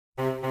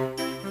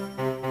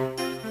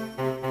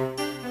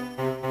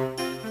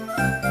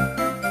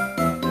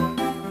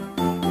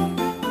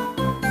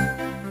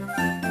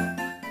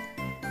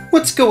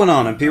What's going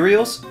on,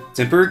 Imperials? It's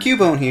Emperor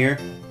Cubone here.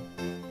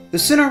 The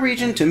Sinnoh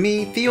region to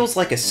me feels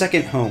like a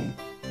second home.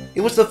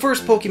 It was the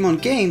first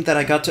Pokémon game that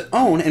I got to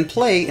own and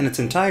play in its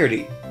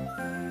entirety.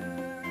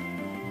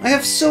 I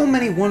have so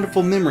many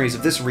wonderful memories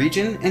of this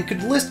region and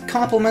could list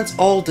compliments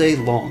all day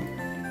long.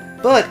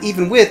 But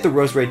even with the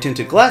rose red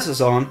tinted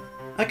glasses on,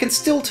 I can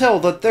still tell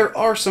that there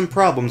are some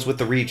problems with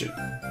the region.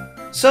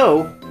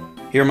 So,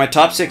 here are my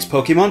top 6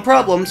 Pokémon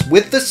problems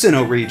with the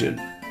Sinnoh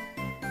region.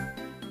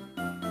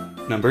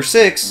 Number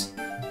 6.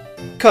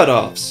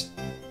 Cutoffs.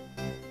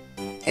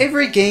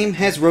 Every game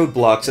has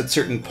roadblocks at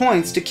certain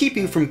points to keep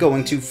you from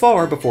going too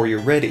far before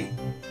you're ready.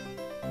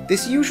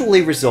 This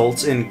usually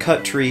results in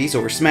cut trees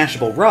or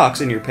smashable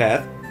rocks in your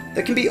path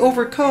that can be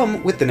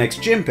overcome with the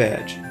next gym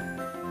badge.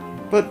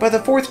 But by the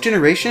 4th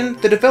generation,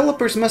 the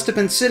developers must have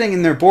been sitting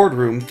in their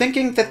boardroom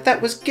thinking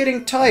that was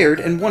getting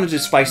tired and wanted to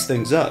spice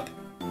things up.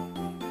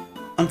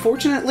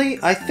 Unfortunately,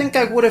 I think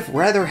I would have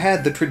rather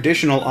had the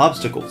traditional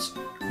obstacles,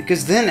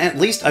 because then at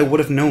least I would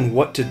have known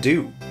what to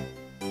do.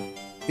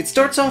 It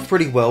starts off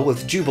pretty well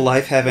with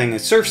Jubilife having a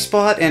surf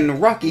spot and a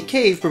rocky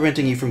cave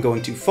preventing you from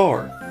going too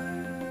far.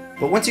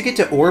 But once you get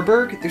to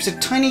Oreburgh, there's a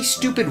tiny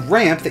stupid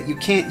ramp that you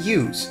can't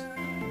use.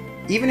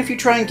 Even if you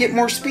try and get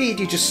more speed,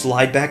 you just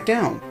slide back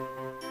down.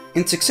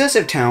 In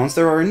successive towns,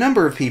 there are a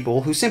number of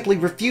people who simply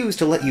refuse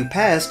to let you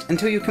pass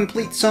until you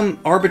complete some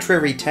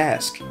arbitrary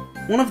task.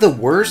 One of the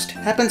worst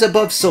happens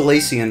above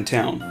Salacian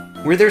Town,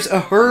 where there's a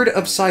herd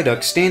of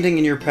Psyduck standing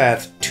in your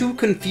path, too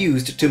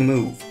confused to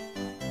move.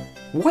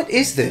 What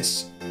is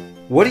this?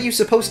 What are you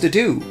supposed to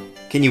do?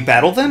 Can you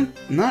battle them?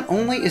 Not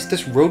only is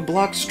this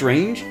roadblock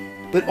strange,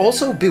 but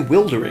also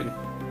bewildering.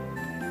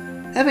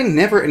 Having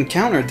never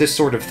encountered this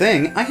sort of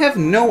thing, I have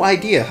no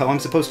idea how I'm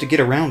supposed to get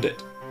around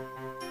it.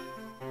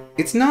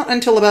 It's not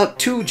until about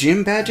 2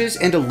 gym badges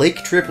and a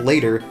lake trip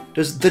later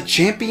does the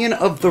champion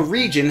of the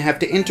region have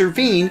to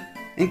intervene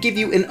and give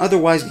you an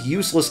otherwise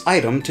useless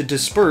item to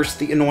disperse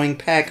the annoying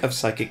pack of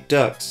psychic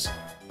ducks.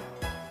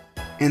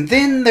 And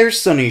then there's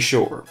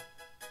Sunyshore.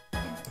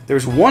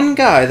 There's one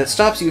guy that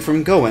stops you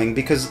from going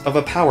because of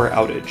a power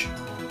outage.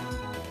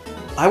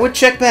 I would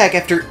check back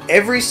after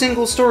every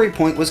single story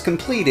point was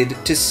completed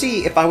to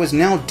see if I was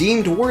now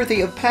deemed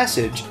worthy of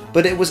passage,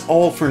 but it was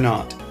all for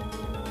naught.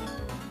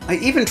 I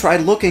even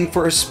tried looking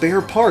for a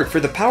spare part for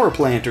the power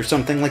plant or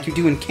something like you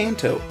do in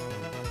Kanto.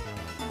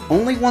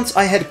 Only once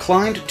I had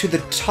climbed to the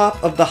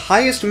top of the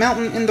highest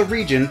mountain in the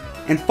region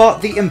and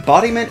fought the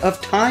embodiment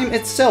of time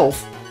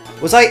itself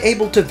was I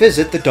able to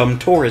visit the dumb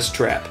tourist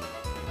trap.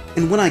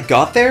 And when I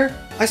got there,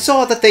 I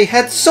saw that they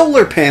had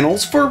solar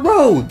panels for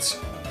roads!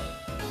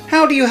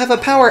 How do you have a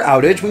power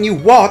outage when you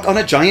walk on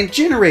a giant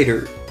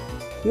generator?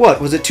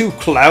 What, was it too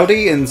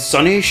cloudy in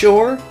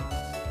Sunyshore?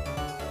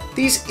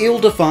 These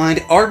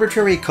ill-defined,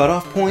 arbitrary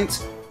cutoff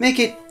points make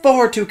it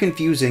far too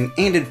confusing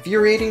and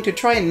infuriating to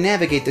try and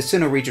navigate the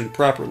Sinnoh region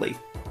properly,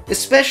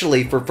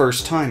 especially for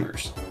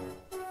first-timers.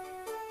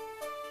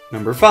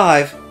 Number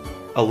 5.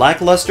 A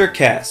lackluster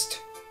cast.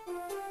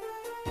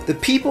 The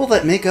people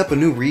that make up a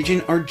new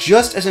region are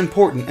just as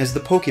important as the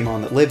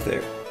Pokémon that live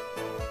there.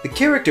 The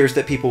characters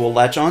that people will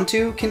latch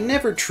onto can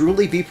never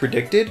truly be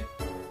predicted.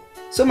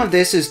 Some of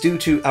this is due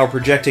to our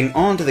projecting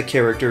onto the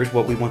characters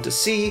what we want to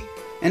see,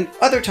 and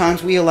other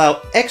times we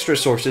allow extra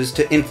sources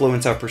to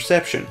influence our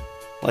perception,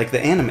 like the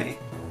anime.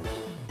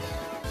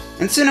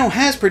 And Sinnoh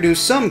has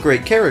produced some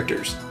great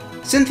characters.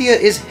 Cynthia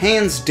is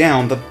hands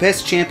down the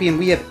best champion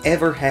we have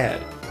ever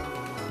had.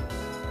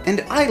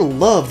 And I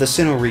love the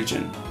Sinnoh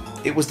region.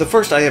 It was the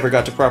first I ever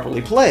got to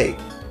properly play,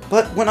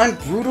 but when I'm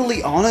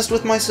brutally honest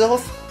with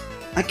myself,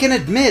 I can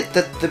admit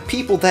that the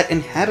people that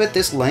inhabit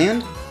this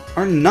land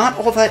are not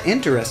all that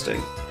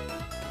interesting.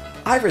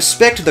 I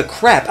respect the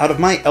crap out of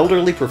my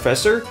elderly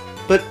professor,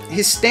 but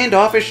his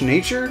standoffish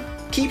nature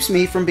keeps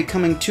me from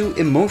becoming too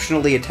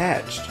emotionally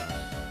attached.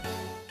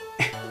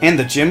 And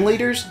the gym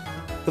leaders?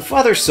 The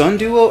father-son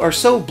duo are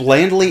so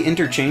blandly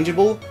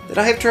interchangeable that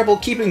I have trouble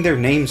keeping their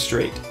names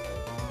straight.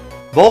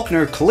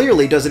 Volkner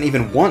clearly doesn't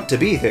even want to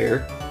be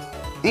there,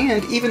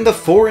 and even the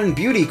foreign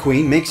beauty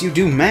queen makes you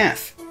do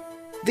math.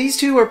 These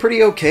two are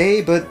pretty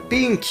okay, but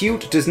being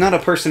cute does not a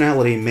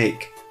personality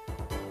make.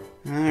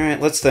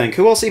 Alright, let's think.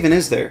 Who else even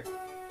is there?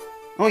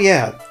 Oh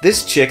yeah,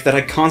 this chick that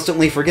I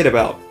constantly forget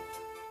about.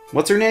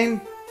 What's her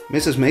name?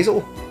 Mrs.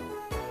 Maisel?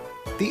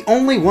 The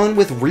only one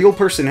with real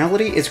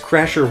personality is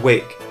Crasher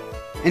Wake.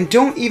 And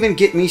don't even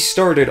get me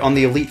started on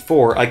the Elite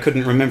Four, I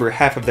couldn't remember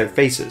half of their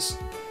faces.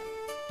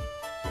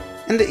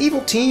 And the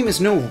evil team is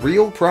no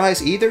real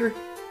prize either.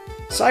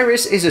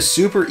 Cyrus is a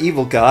super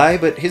evil guy,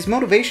 but his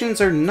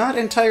motivations are not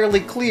entirely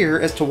clear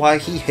as to why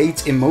he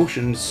hates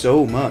emotions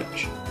so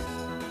much.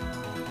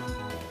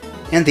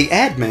 And the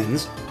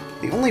admins,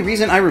 the only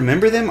reason I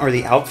remember them are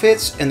the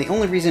outfits, and the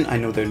only reason I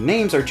know their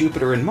names are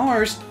Jupiter and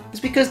Mars is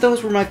because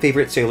those were my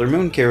favorite Sailor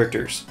Moon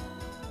characters.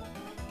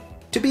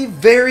 To be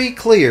very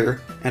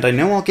clear, and I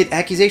know I'll get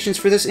accusations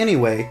for this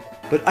anyway,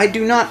 but I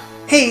do not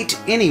hate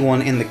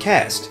anyone in the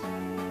cast.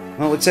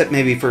 Well, except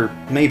maybe for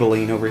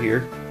Maybelline over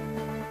here.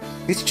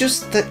 It's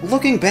just that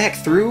looking back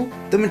through,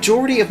 the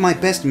majority of my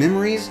best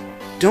memories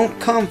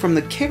don't come from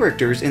the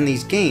characters in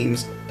these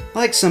games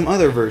like some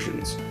other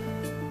versions.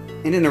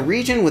 And in a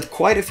region with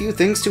quite a few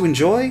things to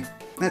enjoy,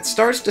 that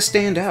starts to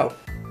stand out.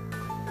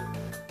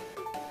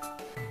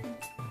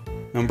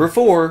 Number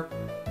 4.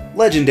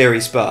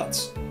 Legendary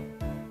spots.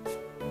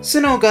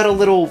 Sinnoh got a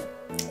little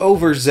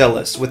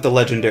overzealous with the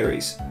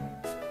legendaries.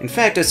 In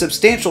fact, a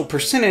substantial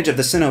percentage of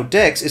the Sinnoh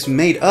Dex is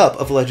made up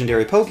of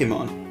legendary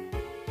Pokémon.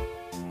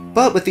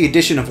 But with the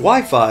addition of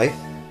Wi-Fi,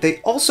 they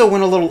also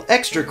went a little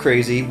extra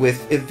crazy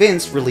with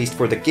events released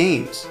for the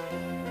games.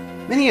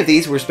 Many of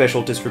these were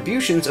special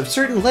distributions of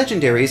certain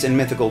legendaries and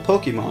mythical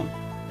Pokémon,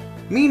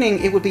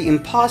 meaning it would be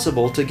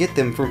impossible to get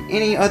them from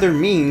any other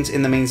means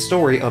in the main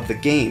story of the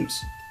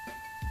games.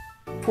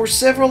 For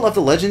several of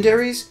the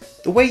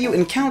legendaries, the way you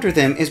encounter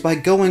them is by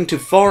going to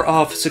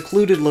far-off,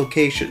 secluded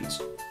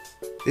locations.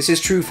 This is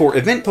true for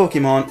event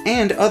Pokémon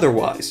and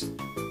otherwise.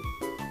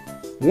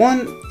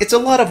 1. It's a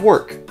lot of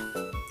work,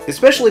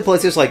 especially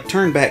places like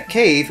Turnback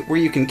Cave, where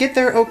you can get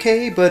there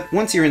okay, but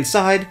once you're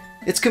inside,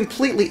 it's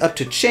completely up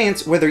to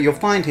chance whether you'll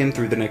find him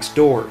through the next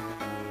door.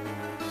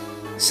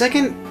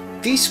 2.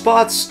 These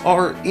spots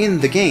are in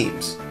the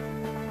games.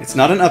 It's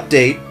not an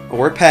update,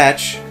 or a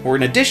patch, or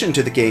an addition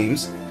to the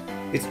games.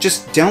 It's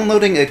just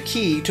downloading a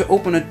key to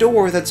open a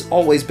door that's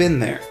always been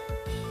there.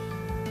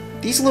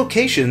 These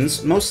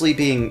locations, mostly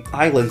being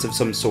islands of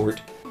some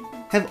sort,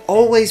 have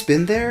always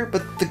been there,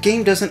 but the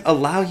game doesn't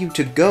allow you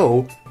to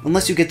go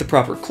unless you get the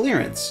proper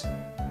clearance.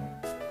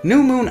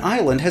 New Moon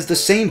Island has the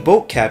same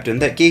boat captain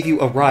that gave you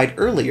a ride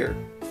earlier,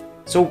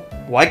 so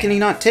why can he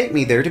not take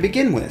me there to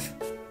begin with?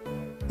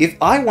 If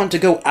I want to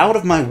go out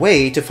of my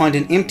way to find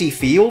an empty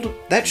field,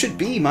 that should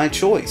be my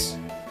choice.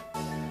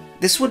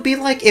 This would be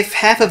like if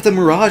half of the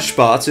Mirage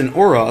spots in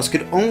Oros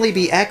could only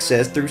be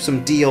accessed through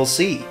some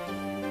DLC.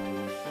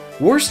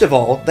 Worst of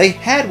all, they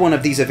had one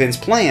of these events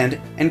planned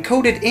and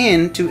coded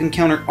in to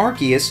encounter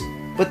Arceus,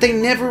 but they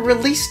never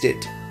released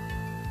it.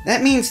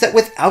 That means that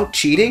without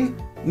cheating,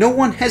 no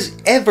one has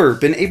ever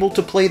been able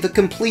to play the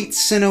complete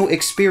Sinnoh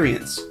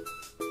experience.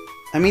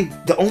 I mean,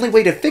 the only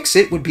way to fix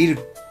it would be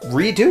to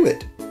redo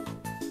it.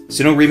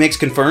 Sinnoh remakes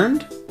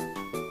confirmed?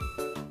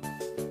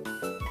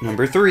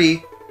 Number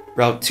 3.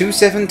 Route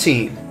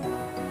 217.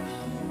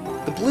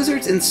 The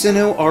blizzards in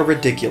Sinnoh are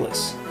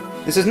ridiculous.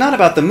 This is not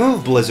about the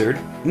move Blizzard,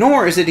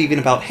 nor is it even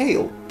about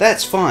hail.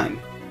 That's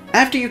fine.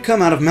 After you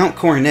come out of Mount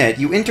Coronet,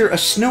 you enter a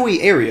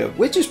snowy area,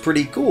 which is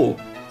pretty cool,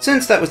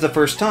 since that was the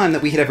first time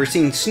that we had ever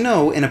seen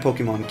snow in a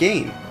Pokémon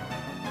game.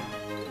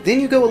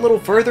 Then you go a little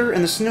further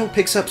and the snow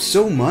picks up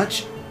so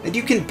much that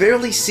you can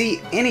barely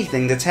see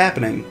anything that's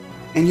happening,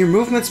 and your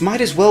movements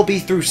might as well be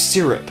through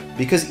syrup,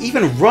 because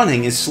even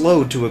running is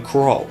slowed to a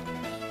crawl.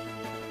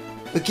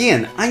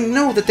 Again, I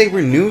know that they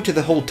were new to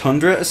the whole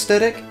tundra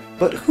aesthetic,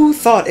 but who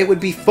thought it would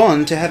be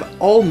fun to have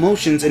all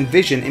motions and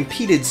vision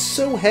impeded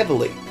so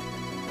heavily?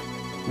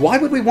 Why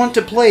would we want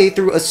to play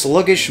through a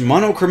sluggish,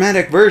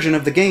 monochromatic version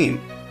of the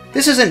game?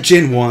 This isn't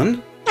Gen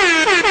 1!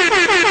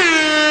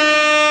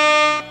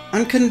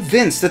 I'm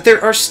convinced that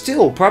there are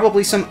still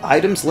probably some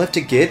items left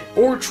to get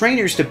or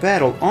trainers to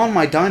battle on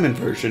my Diamond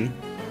version,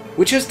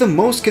 which has the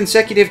most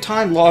consecutive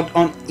time logged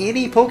on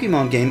any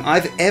Pokémon game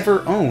I've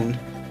ever owned,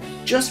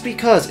 just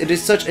because it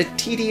is such a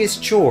tedious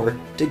chore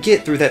to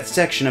get through that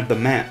section of the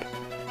map.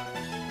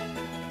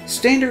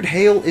 Standard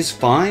hail is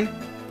fine,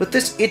 but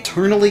this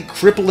eternally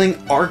crippling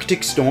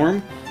Arctic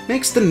storm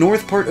makes the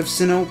north part of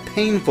Sinnoh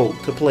painful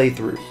to play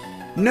through.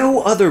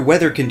 No other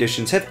weather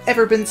conditions have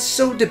ever been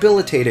so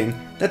debilitating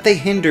that they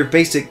hinder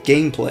basic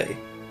gameplay.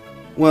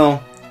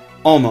 Well,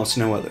 almost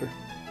no other.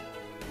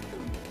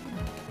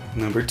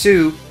 Number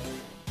 2.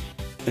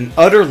 An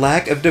utter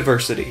lack of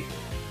diversity.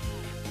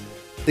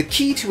 The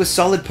key to a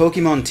solid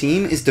Pokémon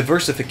team is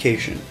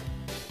diversification.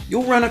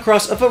 You'll run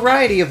across a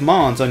variety of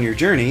Mons on your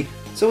journey,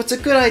 so it's a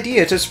good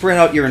idea to spread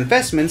out your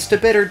investments to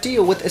better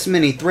deal with as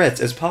many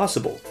threats as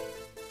possible.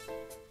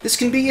 This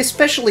can be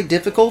especially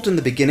difficult in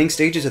the beginning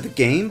stages of the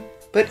game,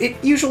 but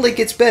it usually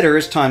gets better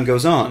as time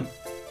goes on.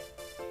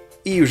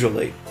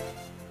 Usually.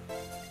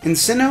 In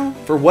Sinnoh,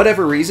 for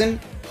whatever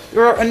reason,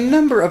 there are a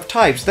number of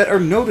types that are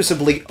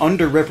noticeably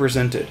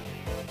underrepresented.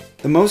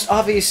 The most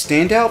obvious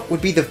standout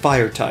would be the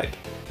Fire type.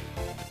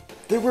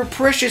 There were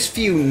precious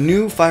few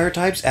new Fire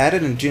types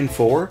added in Gen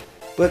 4,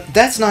 but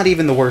that's not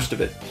even the worst of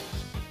it.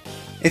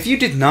 If you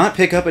did not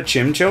pick up a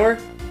Chimchar,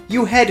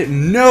 you had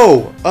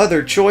no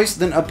other choice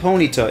than a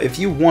Ponyta if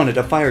you wanted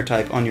a Fire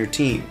type on your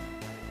team.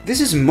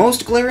 This is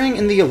most glaring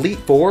in the Elite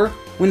Four,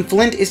 when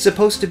Flint is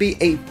supposed to be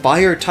a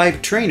Fire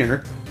type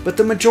trainer, but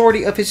the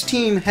majority of his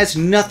team has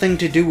nothing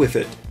to do with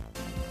it.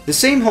 The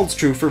same holds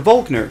true for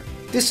Volkner.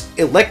 This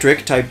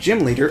Electric type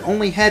gym leader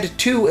only had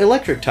 2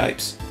 Electric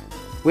types,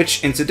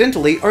 which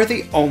incidentally are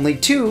the only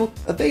 2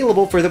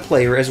 available for the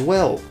player as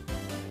well.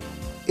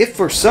 If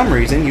for some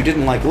reason you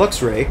didn't like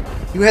Luxray,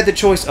 you had the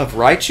choice of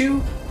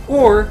Raichu,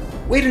 or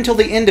wait until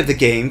the end of the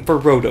game for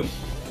Rotom.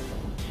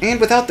 And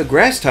without the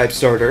Grass-type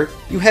starter,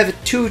 you have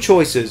 2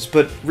 choices,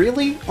 but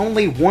really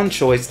only 1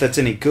 choice that's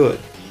any good.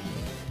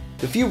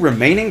 The few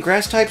remaining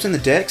grass types in the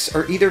dex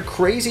are either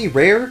crazy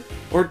rare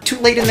or too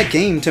late in the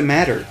game to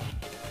matter.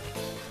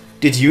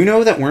 Did you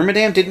know that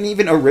Wormadam didn't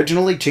even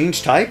originally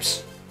change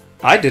types?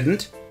 I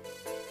didn't.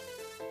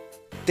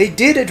 They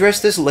did address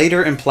this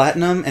later in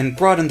Platinum and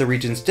broaden the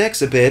region's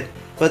dex a bit,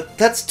 but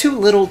that's too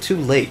little too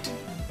late.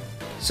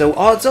 So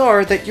odds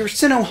are that your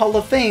Sinnoh Hall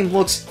of Fame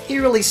looks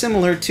eerily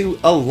similar to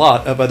a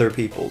lot of other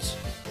people's.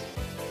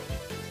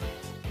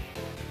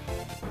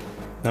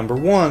 Number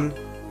 1.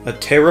 A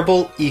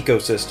terrible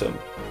ecosystem.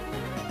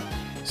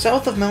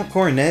 South of Mount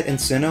Coronet in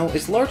Sinnoh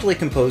is largely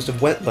composed of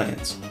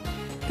wetlands.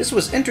 This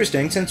was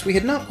interesting since we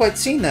had not quite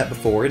seen that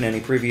before in any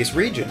previous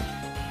region.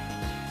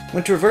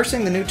 When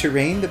traversing the new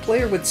terrain, the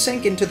player would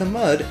sink into the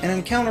mud and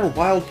encounter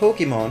wild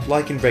Pokémon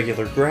like in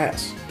regular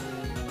grass.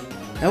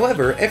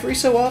 However, every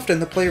so often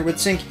the player would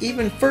sink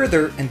even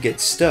further and get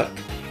stuck.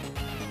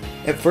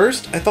 At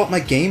first, I thought my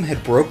game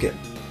had broken,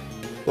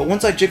 but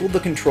once I jiggled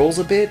the controls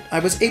a bit, I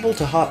was able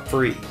to hop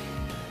free.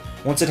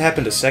 Once it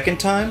happened a second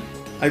time,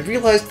 I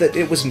realized that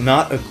it was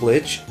not a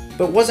glitch,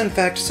 but was in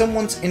fact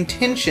someone's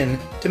intention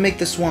to make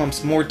the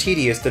swamps more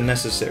tedious than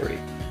necessary.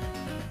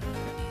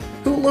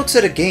 Who looks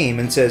at a game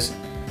and says,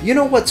 "You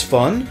know what's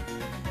fun?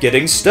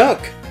 Getting stuck!"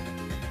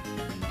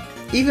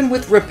 Even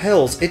with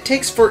repels, it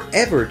takes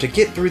forever to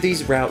get through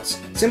these routes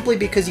simply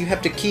because you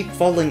have to keep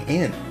falling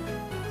in.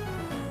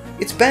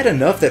 It's bad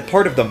enough that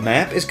part of the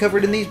map is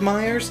covered in these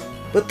mires,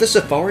 but the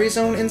Safari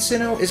Zone in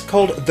Sinnoh is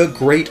called the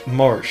Great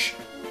Marsh.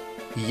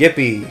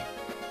 Yippee!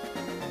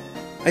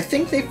 I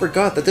think they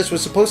forgot that this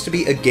was supposed to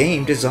be a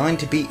game designed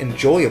to be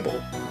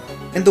enjoyable.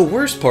 And the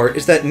worst part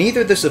is that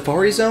neither the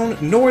Safari Zone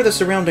nor the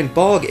surrounding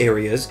bog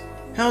areas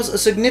house a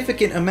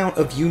significant amount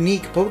of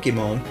unique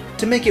Pokémon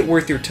to make it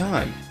worth your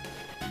time.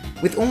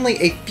 With only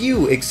a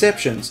few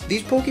exceptions,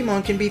 these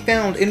Pokémon can be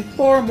found in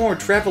far more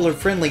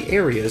traveler-friendly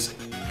areas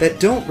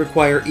that don't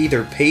require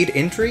either paid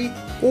entry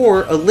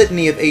or a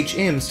litany of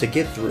HMs to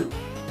get through.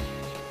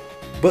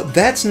 But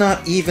that's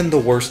not even the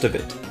worst of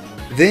it.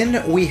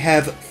 Then we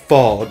have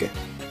fog.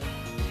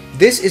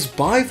 This is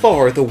by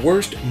far the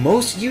worst,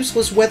 most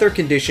useless weather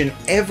condition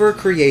ever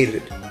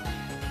created.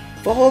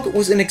 Fog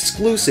was an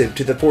exclusive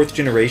to the 4th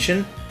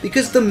generation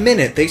because the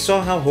minute they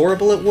saw how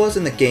horrible it was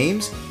in the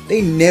games,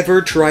 they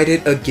never tried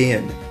it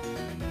again.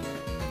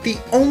 The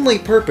only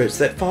purpose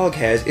that fog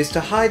has is to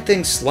hide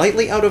things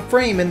slightly out of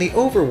frame in the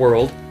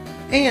overworld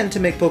and to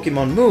make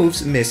Pokemon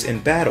moves miss in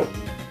battle.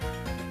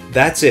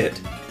 That's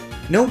it.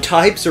 No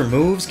types or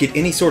moves get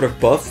any sort of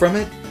buff from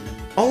it.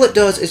 All it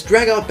does is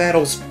drag out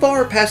battles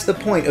far past the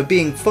point of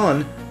being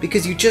fun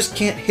because you just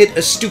can't hit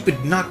a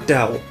stupid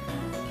knockdown.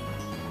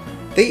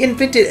 They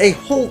invented a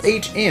whole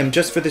HM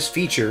just for this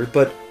feature,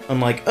 but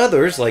unlike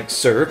others like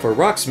Surf or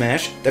Rock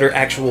Smash that are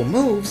actual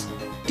moves,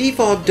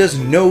 Defog does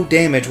no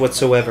damage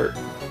whatsoever.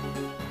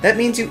 That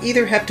means you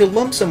either have to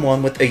lump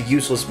someone with a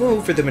useless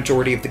move for the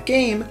majority of the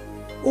game,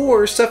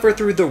 or suffer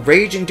through the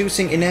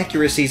rage-inducing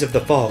inaccuracies of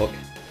the fog.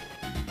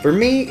 For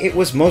me, it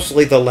was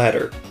mostly the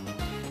latter.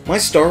 My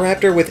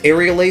Staraptor with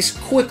Aerial Ace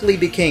quickly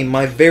became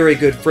my very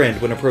good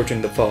friend when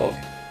approaching the fog.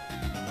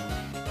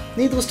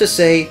 Needless to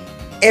say,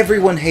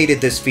 everyone hated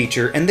this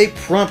feature and they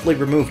promptly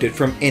removed it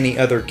from any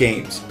other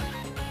games.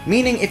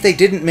 Meaning if they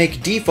didn't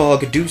make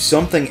Defog do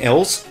something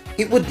else,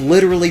 it would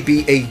literally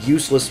be a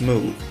useless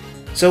move.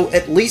 So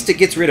at least it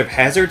gets rid of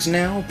hazards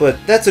now, but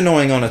that's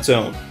annoying on its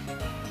own.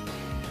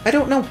 I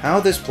don't know how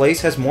this place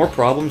has more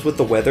problems with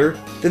the weather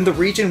than the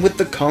region with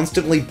the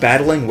constantly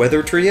battling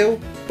weather trio,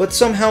 but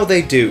somehow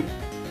they do.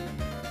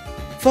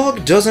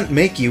 Fog doesn't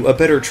make you a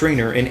better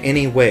trainer in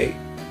any way.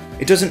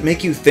 It doesn't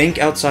make you think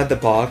outside the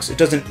box, it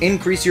doesn't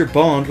increase your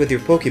bond with your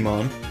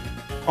Pokemon.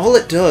 All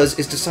it does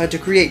is decide to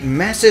create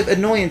massive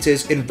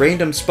annoyances in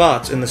random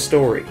spots in the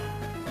story.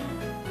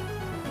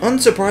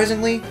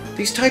 Unsurprisingly,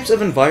 these types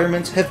of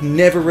environments have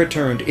never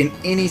returned in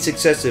any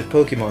successive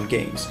Pokemon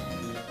games,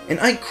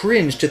 and I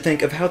cringe to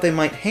think of how they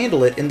might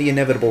handle it in the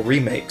inevitable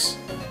remakes.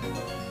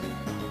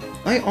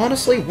 I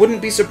honestly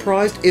wouldn't be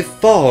surprised if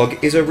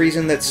fog is a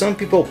reason that some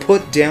people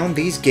put down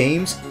these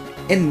games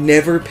and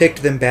never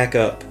picked them back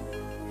up.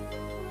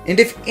 And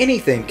if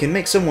anything can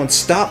make someone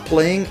stop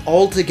playing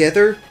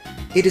altogether,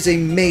 it is a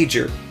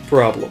major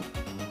problem.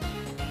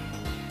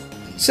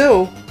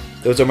 So,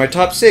 those are my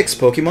top 6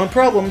 Pokemon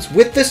problems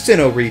with the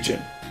Sinnoh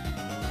region.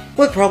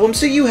 What problems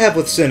do you have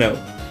with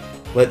Sinnoh?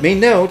 Let me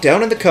know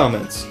down in the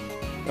comments.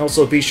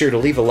 Also be sure to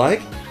leave a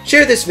like,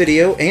 share this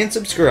video, and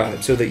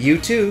subscribe so that you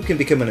too can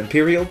become an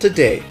Imperial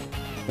today.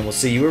 And we'll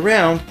see you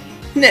around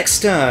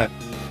next time!